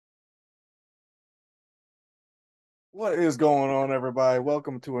What is going on, everybody?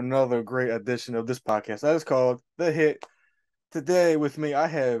 Welcome to another great edition of this podcast that is called The Hit. Today, with me, I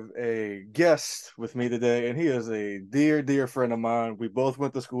have a guest with me today, and he is a dear, dear friend of mine. We both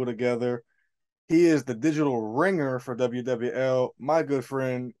went to school together. He is the digital ringer for WWL, my good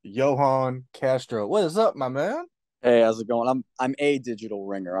friend Johann Castro. What is up, my man? Hey, how's it going? I'm a digital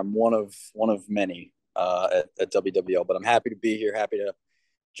ringer. I'm one of many at WWL, but I'm happy to be here. Happy to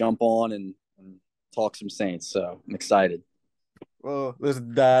jump on and talk some Saints. So I'm excited. Well, let's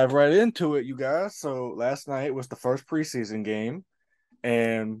dive right into it, you guys. So, last night was the first preseason game,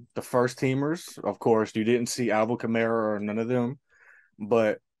 and the first teamers, of course, you didn't see Alvin Kamara or none of them.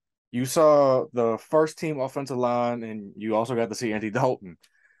 But you saw the first team offensive line, and you also got to see Andy Dalton.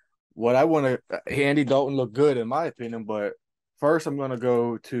 What I want to, Andy Dalton looked good in my opinion, but first I'm going to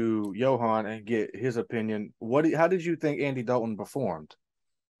go to Johan and get his opinion. How did you think Andy Dalton performed?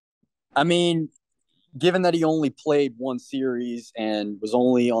 I mean, given that he only played one series and was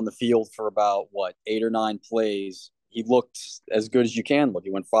only on the field for about what 8 or 9 plays, he looked as good as you can look.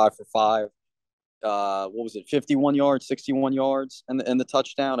 He went 5 for 5. What was it, 51 yards, 61 yards, and the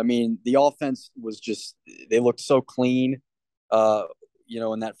touchdown. I mean, the offense was just they looked so clean. Uh,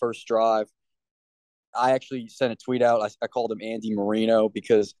 in that first drive, I actually sent a tweet out. I called him Andy Marino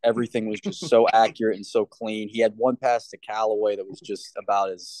because everything was just so accurate and so clean. He had one pass to Callaway that was just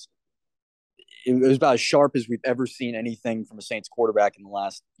about as it was about as sharp as we've ever seen anything from a Saints quarterback in the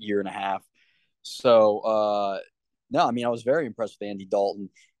last year and a half. So no, I mean I was very impressed with Andy Dalton.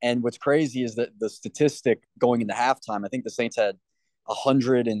 And what's crazy is that the statistic going into halftime, I think the Saints had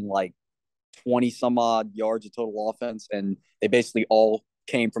 120 some odd yards of total offense, and they basically all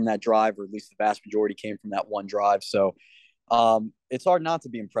came from that drive, or at least the vast majority came from that one drive. So it's hard not to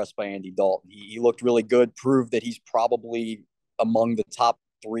be impressed by Andy Dalton. He looked really good, proved that he's probably among the top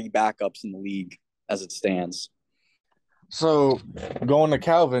three backups in the league as it stands. So, going to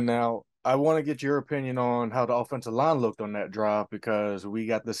Calvin now, I want to get your opinion on how the offensive line looked on that drive because we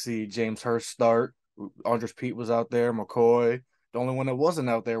got to see James Hurst start. Andres Pete was out there, McCoy. The only one that wasn't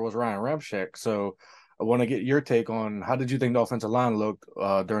out there was Ryan Ramczyk. So, I want to get your take on how did you think the offensive line looked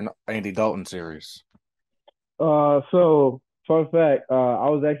during the Andy Dalton series? So fun fact, I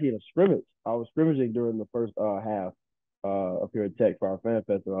was actually in a scrimmage. I was scrimmaging during the first half up here at Tech for our fan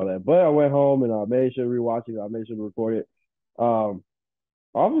fest and all that. But I went home and I made sure to rewatch it. I made sure to record it. Um,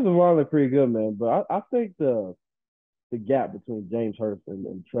 Offensive line looked pretty good, man. But I think the gap between James Hurst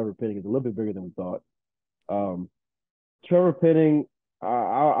and Trevor Penning is a little bit bigger than we thought. Um, Trevor Penning,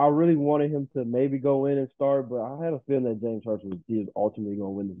 I really wanted him to maybe go in and start, but I had a feeling that James Hurst was ultimately going to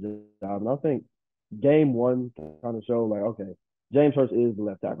win the job. And I think game one kind of showed like, okay, James Hurst is the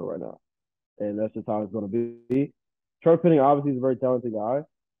left tackle right now, and that's just how it's going to be. Trevor Penning obviously is a very talented guy,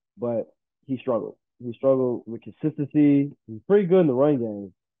 but he struggled. He struggled with consistency. He's pretty good in the run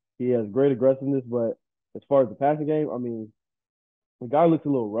game. He has great aggressiveness, but as far as the passing game, I mean, the guy looks a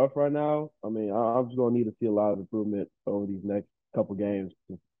little rough right now. I mean, I'm just going to need to see a lot of improvement over these next couple games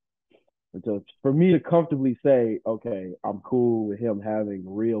until for me to comfortably say, okay, I'm cool with him having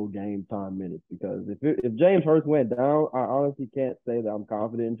real game time minutes. Because if James Hurst went down, I honestly can't say that I'm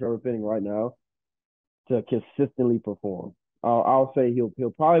confident in Trevor Penning right now to consistently perform. I'll say he'll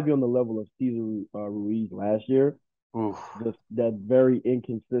probably be on the level of Cesar Ruiz last year. Oof. Just that very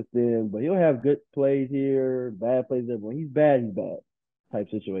inconsistent, but he'll have good plays here, bad plays there. When he's bad type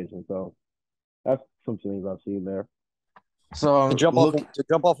situation. So that's some things I've seen there. To So jump off look, to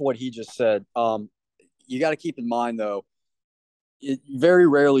jump off of what he just said, you got to keep in mind though, very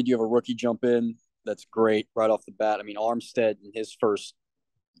rarely do you have a rookie jump in that's great right off the bat. I mean, Armstead in his first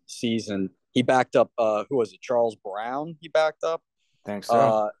season, he backed up. Who was it? Charles Brown. He backed up, thanks, so.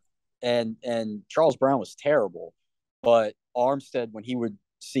 uh, and Charles Brown was terrible. But Armstead, when he would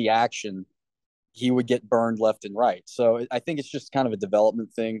see action, he would get burned left and right. So I think it's just kind of a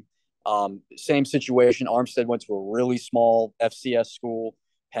development thing. Same situation. Armstead went to a really small FCS school.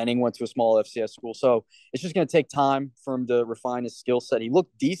 Penning went to a small FCS school. So it's just going to take time for him to refine his skill set. He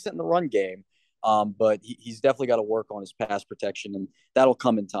looked decent in the run game, but he's definitely got to work on his pass protection, and that'll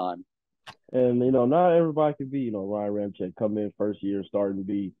come in time. And not everybody could be, Ryan Ramczyk come in first year starting to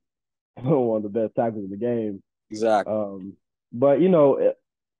be one of the best tackles in the game. Exactly. But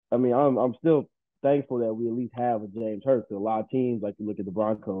I mean, I'm still thankful that we at least have a James Hurst. A lot of teams, like you look at the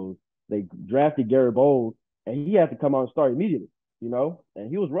Broncos, they drafted Gary Bowles, and he had to come out and start immediately. And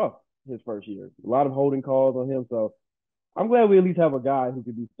he was rough his first year. A lot of holding calls on him. So I'm glad we at least have a guy who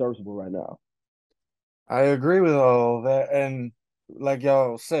could be serviceable right now. I agree with all of that. And like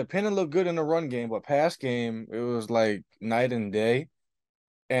y'all said, Penning looked good in the run game, but pass game, it was like night and day.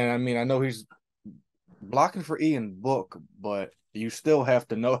 And I mean, I know he's blocking for Ian Book, but you still have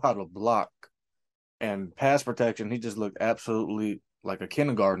to know how to block. And pass protection, he just looked absolutely like a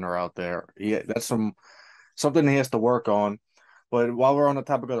kindergartner out there. That's something he has to work on. But while we're on the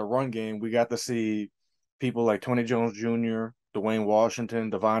topic of the run game, we got to see people like Tony Jones Jr., Dwayne Washington,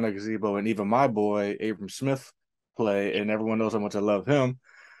 Devon Gazebo, and even my boy Abram Smith play, and everyone knows how much I love him.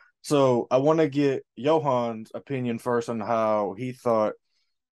 So I want to get Johann's opinion first on how he thought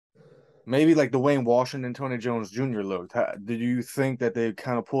maybe like Dwayne Washington, Tony Jones Jr. looked. Did you think that they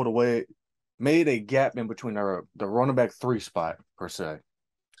kind of pulled away, made a gap in between the running back three spot per se?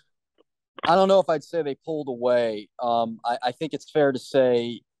 I don't know if I'd say they pulled away. I think it's fair to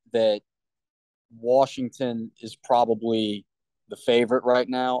say that Washington is probably the favorite right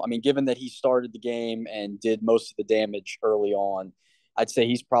now. I mean, given that he started the game and did most of the damage early on, I'd say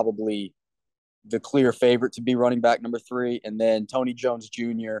he's probably the clear favorite to be running back number three. And then Tony Jones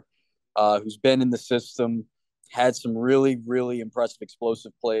Jr., who's been in the system, had some really, really impressive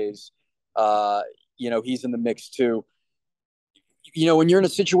explosive plays. Uh, he's in the mix too. When you're in a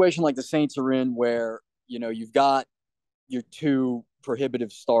situation like the Saints are in, where you've got your two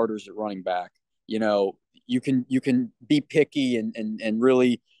prohibitive starters at running back, you can be picky and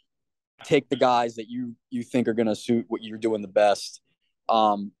really take the guys that you think are going to suit what you're doing the best.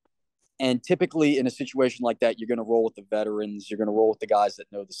 Um, and typically in a situation like that, you're going to roll with the veterans. You're going to roll with the guys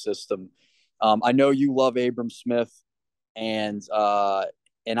that know the system. I know you love Abram Smith, and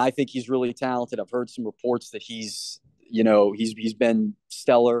I think he's really talented. I've heard some reports that he's been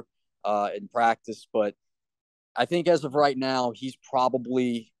stellar in practice, but I think as of right now, he's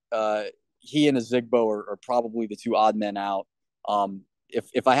probably he and Azigbo are probably the two odd men out.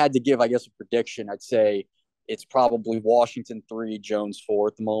 If I had to give, I guess, a prediction, I'd say it's probably Washington 3, Jones 4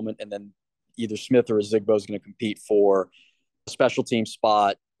 at the moment, and then either Smith or Azigbo is going to compete for a special team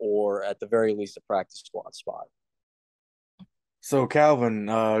spot or at the very least a practice squad spot. So Calvin,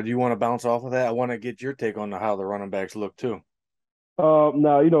 do you want to bounce off of that? I want to get your take on how the running backs look too.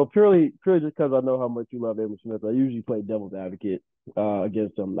 No, purely just because I know how much you love Abram Smith, I usually play devil's advocate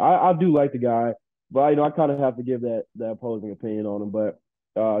against him. I do like the guy, but I kind of have to give that opposing opinion on him. But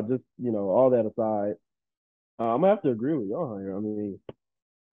just all that aside, I'm gonna have to agree with Johann here. I mean,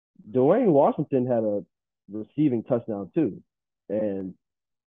 Dwayne Washington had a receiving touchdown too, and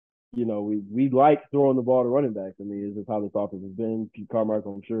we like throwing the ball to running backs. I mean, this is how this offense has been. Pete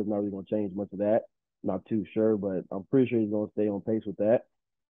Carmichael, I'm sure, is not really going to change much of that. Not too sure, but I'm pretty sure he's going to stay on pace with that.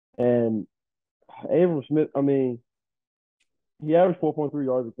 And Abram Smith, I mean, he averaged 4.3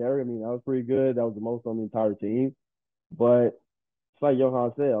 yards a carry. I mean, that was pretty good. That was the most on the entire team. But it's like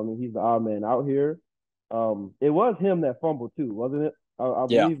Johann said, I mean, he's the odd man out here. It was him that fumbled too, wasn't it? I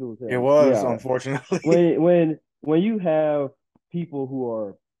Yeah. believe it was It him. was, Yeah. unfortunately. When you have people who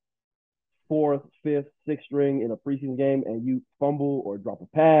are fourth, fifth, sixth string in a preseason game and you fumble or drop a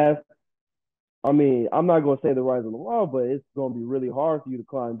pass, I mean, I'm not going to say the rise on the wall, but it's going to be really hard for you to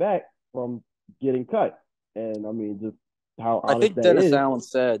climb back from getting cut. And I mean, just how I honest think that Dennis is. Allen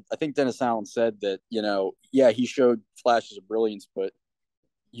said. I think Dennis Allen said that yeah, he showed flashes of brilliance, but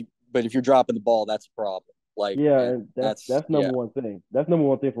if you're dropping the ball, that's a problem. Like, Yeah, and and that's that's yeah. number one thing. That's number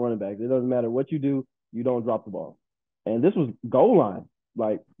one thing for running backs. It doesn't matter what you do, you don't drop the ball. And this was goal line.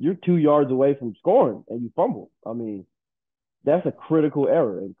 Like you're 2 yards away from scoring and you fumble. I mean, that's a critical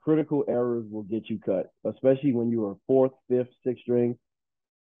error, and critical errors will get you cut, especially when you are fourth, fifth, sixth string.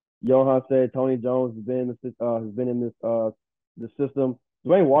 Johann said Tony Jones has been in this system.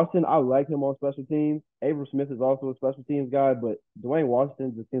 Dwayne Washington, I like him on special teams. Abram Smith is also a special teams guy, but Dwayne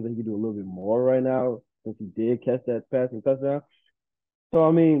Washington just seems like he can do a little bit more right now since he did catch that passing touchdown. So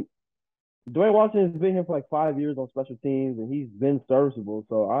I mean, Dwayne Washington has been here for like 5 years on special teams, and he's been serviceable.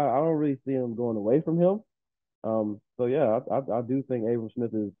 So I don't really see him going away from him. So yeah, I do think Abram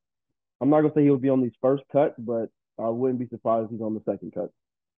Smith is. I'm not gonna say he'll be on these first cuts, but I wouldn't be surprised if he's on the second cut.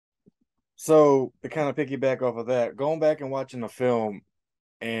 So to kind of piggyback off of that, going back and watching the film,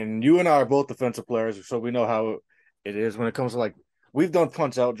 and you and I are both defensive players, so we know how it is when it comes to like we've done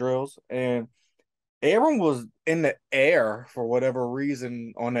punch out drills, and Aaron was in the air for whatever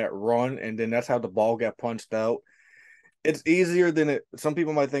reason on that run, and then that's how the ball got punched out. It's easier than it. Some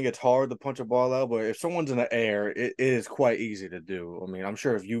people might think it's hard to punch a ball out, but if someone's in the air, it is quite easy to do. I mean, I'm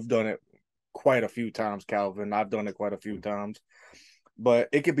sure if you've done it quite a few times, Calvin, I've done it quite a few times, but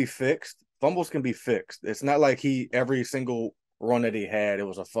it can be fixed. Fumbles can be fixed. It's not like he every single run that he had it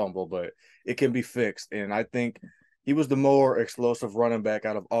was a fumble, but it can be fixed. And I think he was the more explosive running back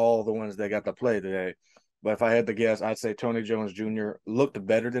out of all the ones that got to play today. But if I had to guess, I'd say Tony Jones Jr. looked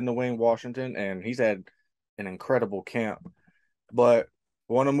better than Dwayne Washington, and he's had an incredible camp. But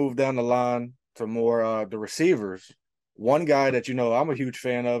want to move down the line to more the receivers. One guy that I'm a huge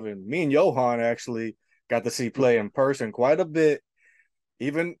fan of, and me and Johann actually got to see play in person quite a bit.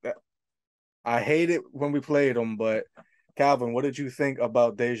 Even I hate it when we played him, but Calvin, what did you think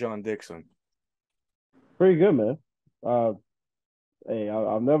about Dejon Dixon? Pretty good, man. Uh, Hey,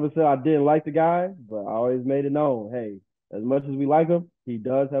 I've never said I didn't like the guy, but I always made it known. Hey, as much as we like him, he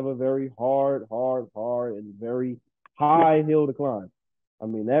does have a very hard, and very high hill to climb. I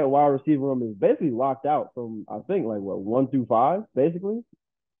mean, that wide receiver room is basically locked out from I think like what 1 through 5, basically.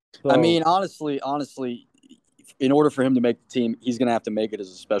 I So mean, honestly, in order for him to make the team, he's going to have to make it as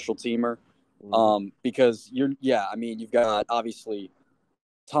a special teamer. mhm. Because I mean, you've got obviously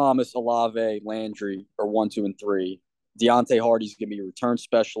Thomas, Olave, Landry are 1, 2, and 3. Deontay Hardy's going to be a return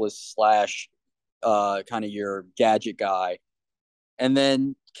specialist slash kind of your gadget guy. And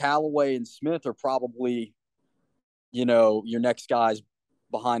then Callaway and Smith are probably, your next guys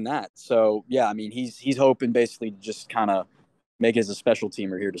behind that. So yeah, I mean, he's hoping basically to just kind of make it as a special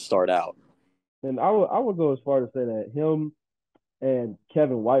teamer here to start out. and I would go as far to say that him and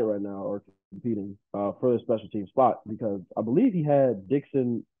Kevin White right now are competing for the special team spot because I believe he had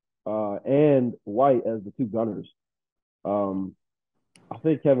Dixon and White as the two gunners. Um, I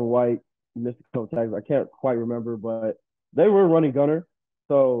think Kevin White missed a couple tackles. I can't quite remember, but they were running gunner.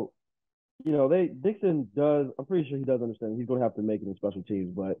 So, they Dixon does. I'm pretty sure he does understand. He's going to have to make it in special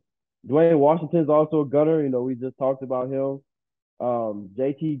teams. But Dwayne Washington's also a gunner. We just talked about him.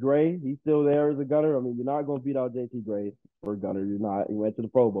 JT Gray, he's still there as a gunner. I mean, you're not going to beat out JT Gray for a gunner. You're not. He went to the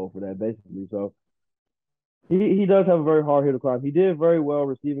Pro Bowl for that, basically. So he does have a very hard hill to climb. He did very well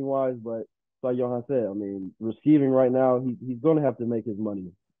receiving wise, but like Johann said, I mean, receiving right now, he's going to have to make his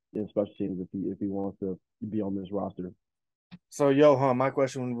money in special teams if he wants to be on this roster. So, Johan, my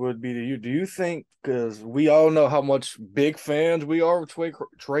question would be to you: do you think, because we all know how much big fans we are of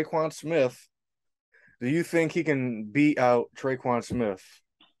Traquan Smith, do you think he can beat out Traquan Smith?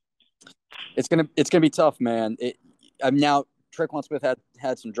 It's gonna be tough, man. I'm now Tre'Quan Smith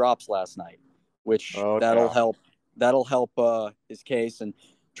had some drops last night, which Oh that'll yeah. help. That'll help his case. And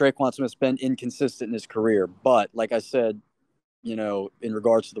Tre'Quan Smith's been inconsistent in his career, but like I said, in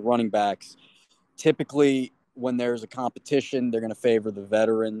regards to the running backs, typically when there's a competition, they're going to favor the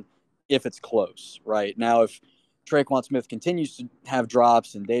veteran if it's close, right? Now, if Tre'Quan Smith continues to have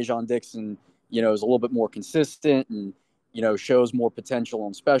drops and Dejon Dixon, is a little bit more consistent and, shows more potential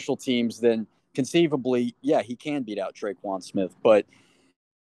on special teams, then conceivably, yeah, he can beat out Tre'Quan Smith. But,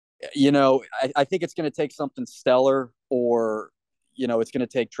 I think it's going to take something stellar or, it's going to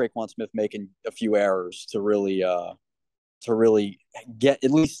take Tre'Quan Smith making a few errors to really get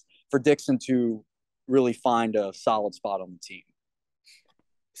at least for Dixon to really find a solid spot on the team.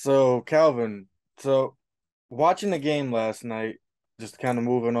 So, Calvin, so watching the game last night, just kind of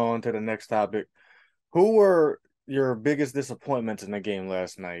moving on to the next topic, who were your biggest disappointments in the game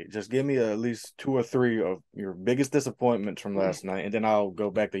last night? Just give me at least two or three of your biggest disappointments from last night, and then I'll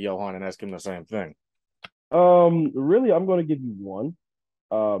go back to Johan and ask him the same thing. Really, I'm going to give you one.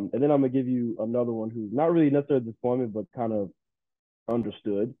 And then I'm going to give you another one who's not really necessarily a disappointment, but kind of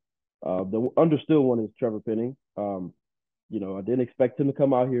understood. The understood one is Trevor Penning. I didn't expect him to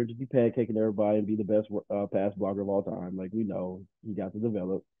come out here just be pancaking everybody and be the best pass blocker of all time. Like we know, he got to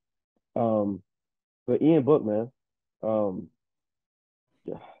develop. Um, but Ian Book, man, um,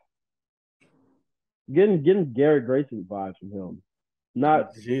 yeah, getting Garrett Grayson vibes from him.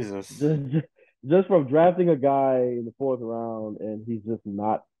 Not Jesus. just from drafting a guy in the fourth round and he's just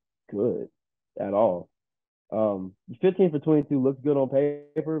not good at all. 15 for 22 looks good on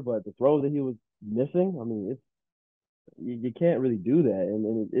paper, but the throws that he was missing, I mean, you can't really do that.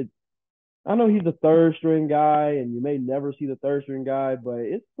 And I know he's the third string guy, and you may never see the third string guy, but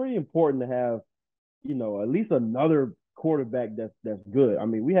it's pretty important to have, at least another quarterback that's good. I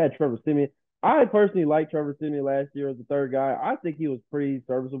mean, we had Trevor Siemian. I personally liked Trevor Siemian last year as the third guy. I think he was pretty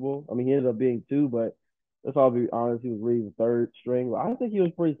serviceable. I mean, he ended up being two, but let's all be honest, he was really the third string. But I think he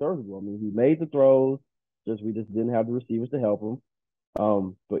was pretty serviceable. I mean, he made the throws, we just didn't have the receivers to help him.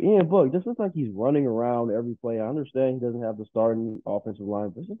 But Ian Book just looks like he's running around every play. I understand he doesn't have the starting offensive line,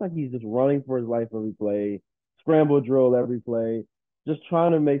 but it's just like he's just running for his life every play, scramble drill every play, just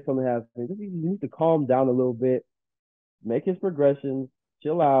trying to make something happen. He needs to calm down a little bit, make his progressions,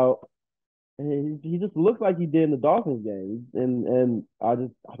 chill out. And he just looks like he did in the Dolphins game, and I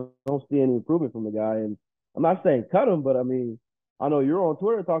don't see any improvement from the guy. And I'm not saying cut him, but I mean I know you're on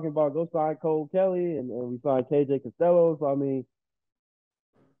Twitter talking about go sign Cole Kelly, and we signed KJ Costello. So I mean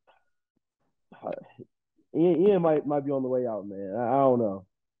Ian might be on the way out, man. I don't know.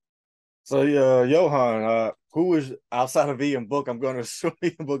 So, Johan, who was outside of Ian Book? I'm going to assume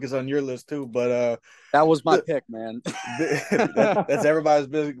Ian Book is on your list too, but That was my the, pick, man. that's everybody's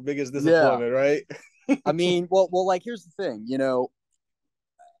biggest Yeah. disappointment, right? I mean, well, like here's the thing,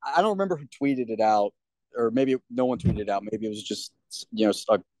 I don't remember who tweeted it out, or maybe no one tweeted it out. Maybe it was just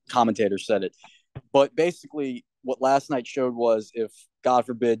a commentator said it. But basically, what last night showed was if God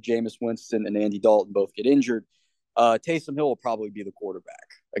forbid Jameis Winston and Andy Dalton both get injured, Taysom Hill will probably be the quarterback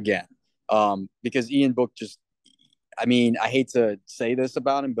again, because Ian Book just. I mean, I hate to say this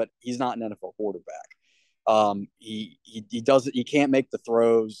about him, but he's not an NFL quarterback. He doesn't he can't make the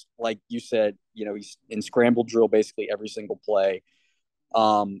throws like you said. He's in scramble drill basically every single play.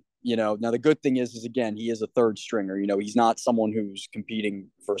 Now the good thing is again, he is a third stringer. He's not someone who's competing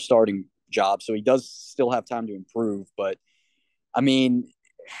for a starting job, so he does still have time to improve. But I mean,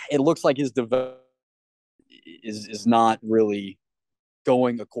 it looks like his development is not really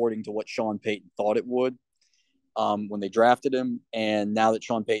going according to what Sean Payton thought it would when they drafted him. And now that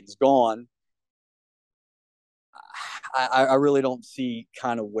Sean Payton's gone, I really don't see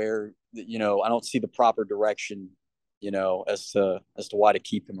kind of where I don't see the proper direction, as to why to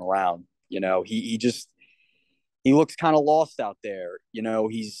keep him around. He looks kind of lost out there.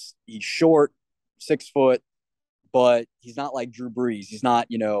 He's short, 6 foot, but he's not like Drew Brees. He's not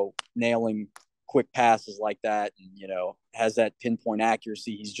nailing quick passes like that, and has that pinpoint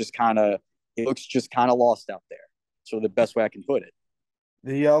accuracy. He looks just kind of lost out there. So the best way I can put it.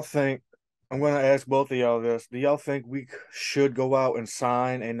 Do y'all think I'm going to ask both of y'all this? Do y'all think we should go out and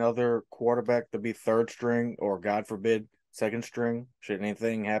sign another quarterback to be third string or, God forbid, second string? Should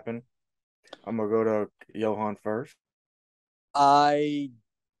anything happen? I'm going to go to Johann first. I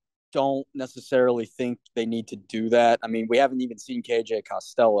don't necessarily think they need to do that. I mean, we haven't even seen KJ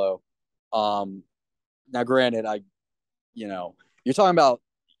Costello. Now, granted, you're talking about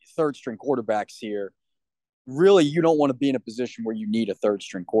third string quarterbacks here. Really, you don't want to be in a position where you need a third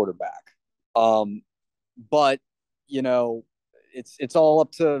string quarterback. But it's all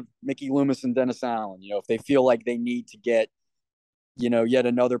up to Mickey Loomis and Dennis Allen. If they feel like they need to get yet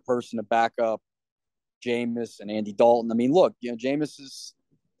another person to back up Jameis and Andy Dalton. I mean, look, Jameis's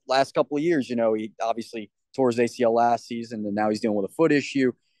last couple of years, he obviously tore his ACL last season, and now he's dealing with a foot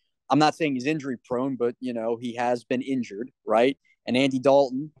issue. I'm not saying he's injury prone, but he has been injured, right? And Andy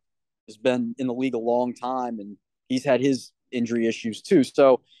Dalton has been in the league a long time, and he's had his injury issues too.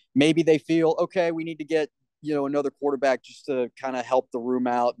 So maybe they feel, okay, we need to get another quarterback just to kind of help the room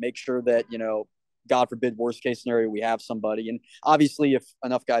out, make sure that God forbid, worst case scenario, we have somebody. And obviously, if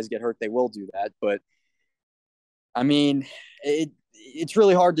enough guys get hurt, they will do that. But I mean, it's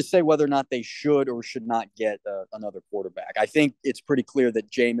really hard to say whether or not they should or should not get another quarterback. I think it's pretty clear that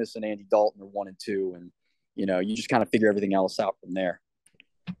Jameis and Andy Dalton are 1 and 2, and you just kind of figure everything else out from there.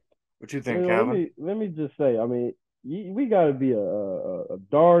 What you think, Calvin? Let me just say, I mean, we got to be a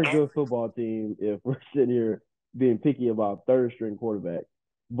darn good football team if we're sitting here being picky about third string quarterback.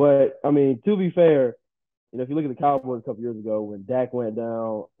 But I mean, to be fair, if you look at the Cowboys a couple years ago when Dak went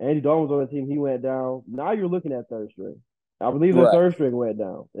down, Andy Dalton was on the team, he went down. Now you're looking at third string. I believe the Right. third string went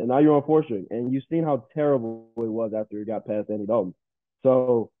down, and now you're on fourth string, and you've seen how terrible it was after he got past Andy Dalton.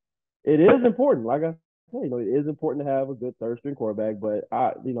 So it is important. Like I said, it is important to have a good third string quarterback, but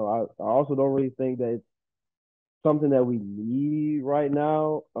I also don't really think that it's something that we need right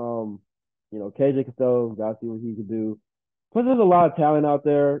now. KJ Costello got to see what he can do. Plus, there's a lot of talent out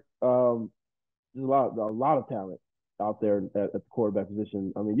there. There's a lot of talent out there at the quarterback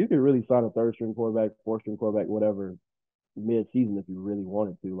position. I mean, you could really sign a third string quarterback, fourth string quarterback, whatever, mid season if you really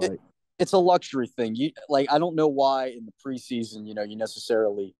wanted to. It's a luxury thing. I don't know why in the preseason, you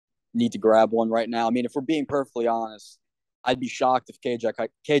necessarily need to grab one right now. I mean, if we're being perfectly honest, I'd be shocked if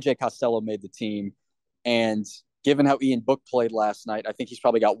KJ Costello made the team. And given how Ian Book played last night, I think he's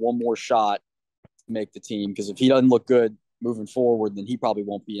probably got one more shot to make the team, because if he doesn't look good moving forward, then he probably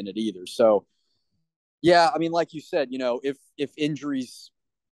won't be in it either. So, yeah, I mean, like you said, if injuries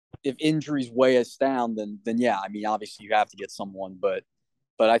weigh us down, then yeah, I mean, obviously you have to get someone, but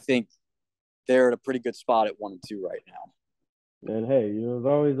I think they're at a pretty good spot at 1 and 2 right now. And hey, it's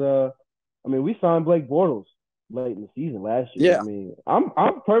always I mean, we signed Blake Bortles late in the season last year. Yeah. I mean, I'm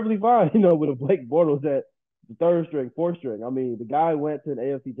perfectly fine, with a Blake Bortles at the third string, fourth string. I mean, the guy went to an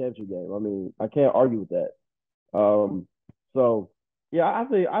AFC Championship game. I mean, I can't argue with that. So yeah, I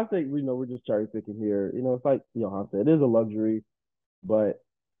think we're just cherry picking here. It's like Johann said, it is a luxury, but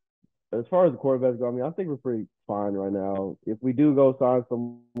as far as the quarterbacks go, I mean, I think we're pretty fine right now. If we do go sign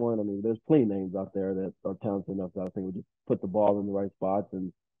someone, I mean, there's plenty of names out there that are talented enough that I think we just put the ball in the right spots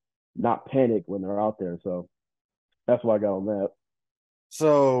and not panic when they're out there. So that's what I got on that.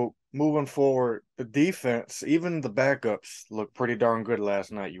 So moving forward, the defense, even the backups, look pretty darn good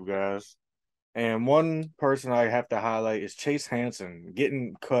last night, you guys. And one person I have to highlight is Chase Hansen,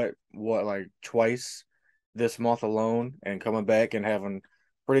 getting cut like twice this month alone, and coming back and having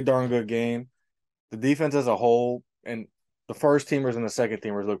pretty darn good game. The defense as a whole and the first teamers and the second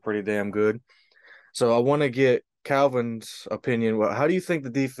teamers look pretty damn good. So I want to get Calvin's opinion. Well, how do you think the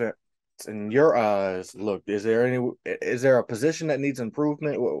defense in your eyes look? Is there a position that needs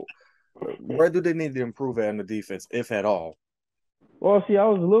improvement? Where do they need to improve at in the defense, if at all? Well, see, I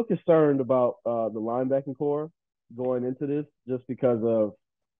was a little concerned about the linebacking core going into this, just because of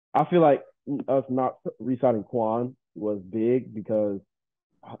I feel like us not re-signing Quan was big because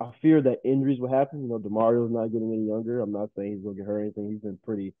I fear that injuries will happen. You know, Demario's not getting any younger. I'm not saying he's gonna get hurt or anything. He's been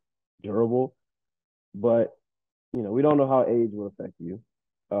pretty durable, but we don't know how age will affect you.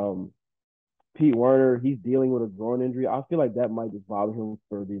 Um, Pete Werner, he's dealing with a groin injury. I feel like that might just bother him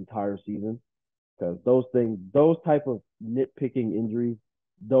for the entire season because those type of nitpicking injuries,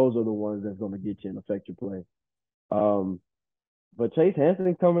 those are the ones that's going to get you and affect your play. Um, but Chase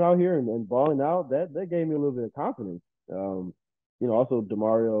Hansen coming out here and balling out, that gave me a little bit of confidence. Also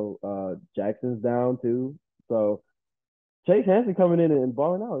Demario Jackson's down too. So Chase Hansen coming in and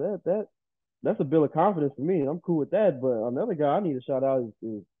balling out, that's a bill of confidence for me. I'm cool with that. But another guy I need to shout out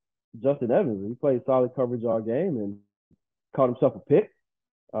is Justin Evans. He played solid coverage all game and caught himself a pick.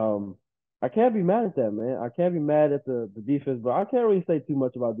 Um, I can't be mad at that, man. I can't be mad at the defense, but I can't really say too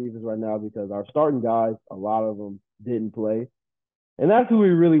much about defense right now because our starting guys, a lot of them didn't play. And that's who we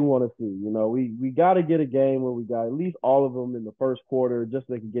really want to see. We got to get a game where we got at least all of them in the first quarter just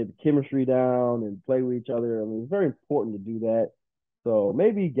so they can get the chemistry down and play with each other. I mean, it's very important to do that. So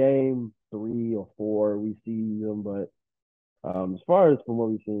maybe game 3 or 4 we see them, but as far as from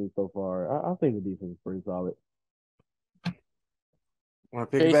what we've seen so far, I think the defense is pretty solid. Want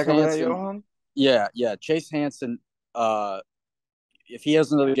to Chase piggyback over that, Hansen, Johan? yeah. Chase Hansen, if he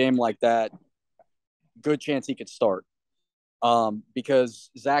has another game like that, good chance he could start. Because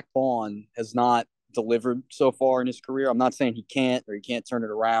Zach Bond has not delivered so far in his career. I'm not saying he can't or he can't turn it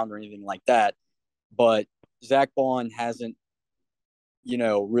around or anything like that, but Zach Bond hasn't,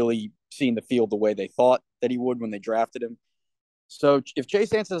 really seen the field the way they thought that he would when they drafted him. So if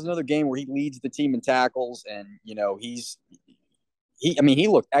Chase Hansen has another game where he leads the team in tackles and, he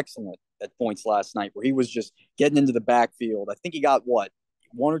looked excellent at points last night where he was just getting into the backfield. I think he got what,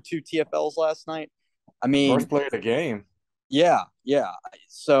 1 or 2 TFLs last night. I First mean, play of the game. yeah.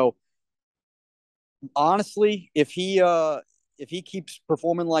 So honestly, if he keeps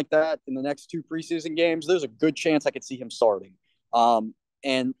performing like that in the next 2 preseason games, there's a good chance I could see him starting.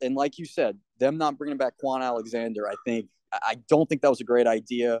 And like you said, them not bringing back Quan Alexander, I don't think that was a great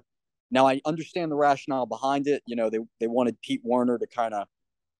idea. Now I understand the rationale behind it. They wanted Pete Werner to kind of,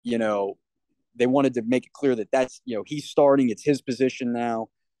 you know, they wanted to make it clear that that's he's starting. It's his position now,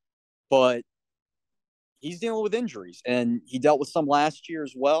 but he's dealing with injuries, and he dealt with some last year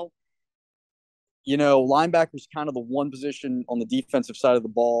as well. Linebacker is kind of the one position on the defensive side of the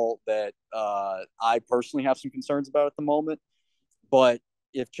ball that I personally have some concerns about at the moment. But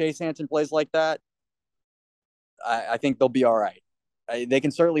if Chase Hansen plays like that, I think they'll be all right. They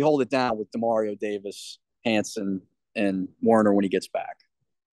can certainly hold it down with Demario Davis, Hansen, and Warner when he gets back.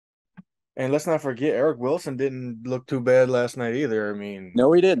 And let's not forget, Eric Wilson didn't look too bad last night either.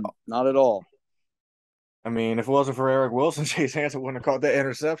 No, he didn't. Not at all. If it wasn't for Eric Wilson, Chase Hansen wouldn't have caught that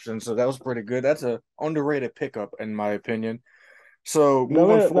interception. So that was pretty good. That's a underrated pickup, in my opinion. So Now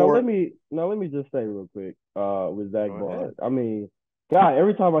moving let now let forward, me now let me just say real quick, with Zach go Bond. ahead. I mean, God,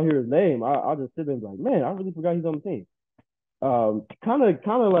 every time I hear his name, I just sit there and be like, man, I really forgot he's on the team. Kind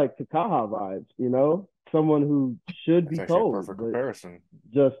of like Kakaha vibes, someone who should That's be actually a told, perfect but comparison.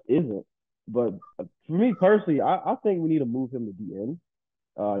 just isn't. But for me personally, I think we need to move him to DN.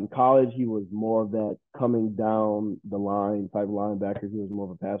 In college, he was more of that coming down the line type of linebacker. He was more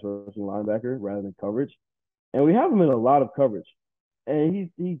of a pass rushing linebacker rather than coverage. And we have him in a lot of coverage, and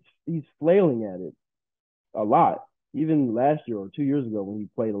he's flailing at it a lot. Even last year or 2 years ago when he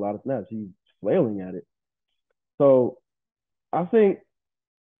played a lot of snaps, he's flailing at it. So I think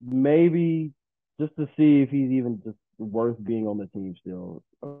maybe just to see if he's even just worth being on the team still.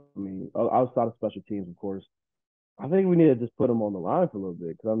 I mean, outside of special teams, of course. I think we need to just put him on the line for a little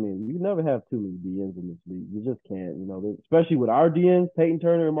bit because you never have too many DNs in this league. You just can't, especially with our DNs, Peyton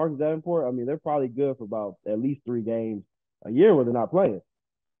Turner and Marcus Davenport. They're probably good for about at least 3 games a year where they're not playing,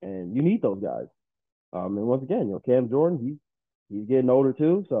 and you need those guys. And once again, Cam Jordan, he's getting older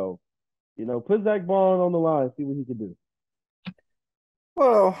too, so put Zach Bond on the line, see what he can do.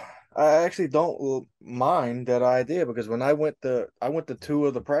 Well, I actually don't mind that idea because when I went to two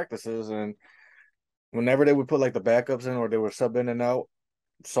of the practices, and whenever they would put like the backups in or they were sub in and out,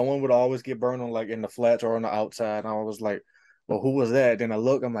 someone would always get burned on like in the flats or on the outside. And I was like, well, who was that? Then I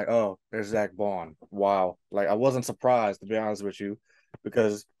look, I'm like, oh, there's Zach Bond. Wow. Like I wasn't surprised to be honest with you,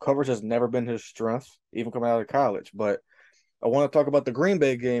 because coverage has never been his strength, even coming out of college. But I want to talk about the Green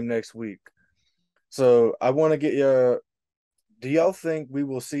Bay game next week. So I want to get your do y'all think we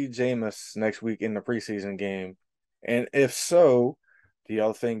will see Jameis next week in the preseason game? And if so, do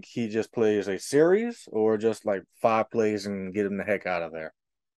y'all think he just plays a series or just like 5 plays and get him the heck out of there?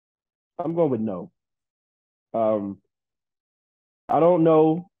 I'm going with no. Um, I don't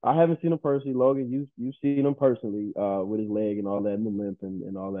know. I haven't seen him personally. Logan, you've seen him personally, with his leg and all that, and the limp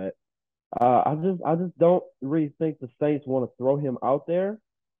and all that. I just don't really think the Saints want to throw him out there,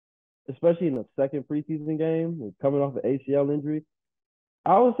 especially in the second preseason game, coming off an ACL injury.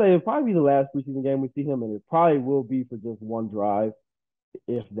 I would say it'll probably be the last preseason game we see him, and it probably will be for just one drive,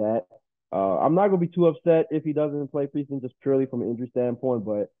 if that. I'm not gonna be too upset if he doesn't play preseason just purely from an injury standpoint,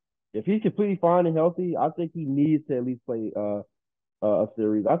 but if he's completely fine and healthy, I think he needs to at least play a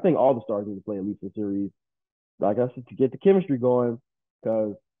series. I think all the stars need to play at least a series, like I said, to get the chemistry going,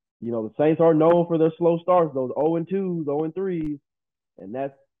 because the Saints are known for their slow starts, those 0-2s, 0-3s, and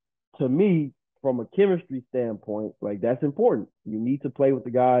that's, to me, from a chemistry standpoint, like that's important. You need to play with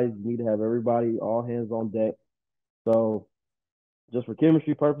the guys. You need to have everybody all hands on deck. So just for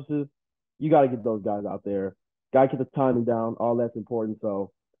chemistry purposes, you got to get those guys out there. Got to get the timing down. All that's important.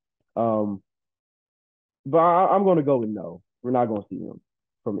 So, um, but I'm going to go with no. We're not going to see him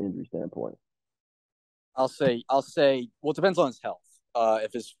from an injury standpoint. I'll say, well, it depends on his health.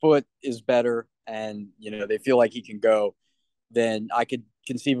 If his foot is better and they feel like he can go, then I could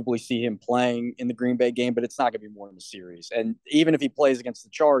conceivably see him playing in the Green Bay game, but it's not going to be more than a series. And even if he plays against the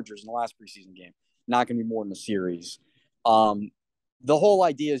Chargers in the last preseason game, not going to be more than a series. Um, the whole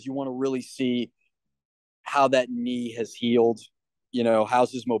idea is you want to really see how that knee has healed.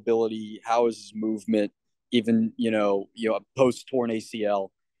 How's his mobility? How is his movement? Even post torn ACL.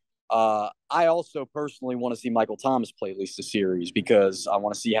 I also personally want to see Michael Thomas play at least a series because I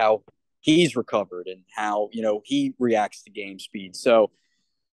want to see how he's recovered and how he reacts to game speed. So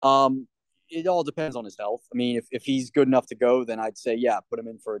um, it all depends on his health. I mean, if he's good enough to go, then I'd say yeah, put him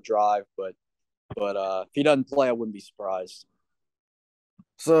in for a drive. But if he doesn't play, I wouldn't be surprised.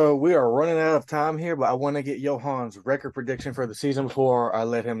 So we are running out of time here, but I want to get Johann's record prediction for the season before I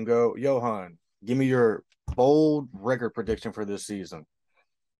let him go. Johann, give me your bold record prediction for this season.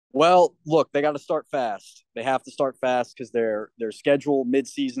 Well, look, they got to start fast. They have to start fast because their schedule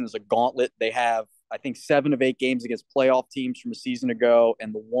midseason is a gauntlet. They have, I think, 7 of 8 games against playoff teams from a season ago,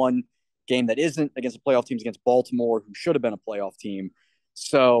 and the one game that isn't against the playoff teams against Baltimore, who should have been a playoff team.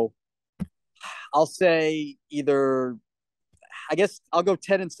 So I'll say either. I guess I'll go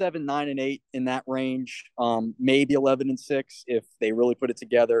 10-7, 9-8 in that range. Maybe 11-6 if they really put it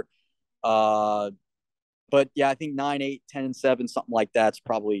together. But yeah, I think 9-8, 10-7, something like that's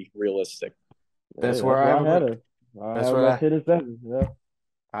probably realistic. That's Hey, where that's I where have I him had at. her. I That's have him where at 10-7. Yeah.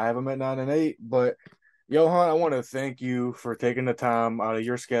 I have him at 9-8. But Johann, I want to thank you for taking the time out of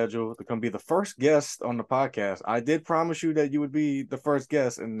your schedule to come be the first guest on the podcast. I did promise you that you would be the first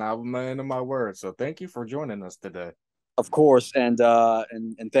guest, and I'm a man of my word. So thank you for joining us today. Of course, and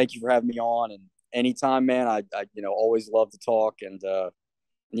thank you for having me on. And anytime, man, I always love to talk. And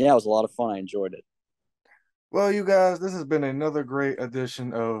yeah, it was a lot of fun. I enjoyed it. Well, you guys, this has been another great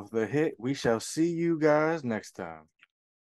edition of The Hit. We shall see you guys next time.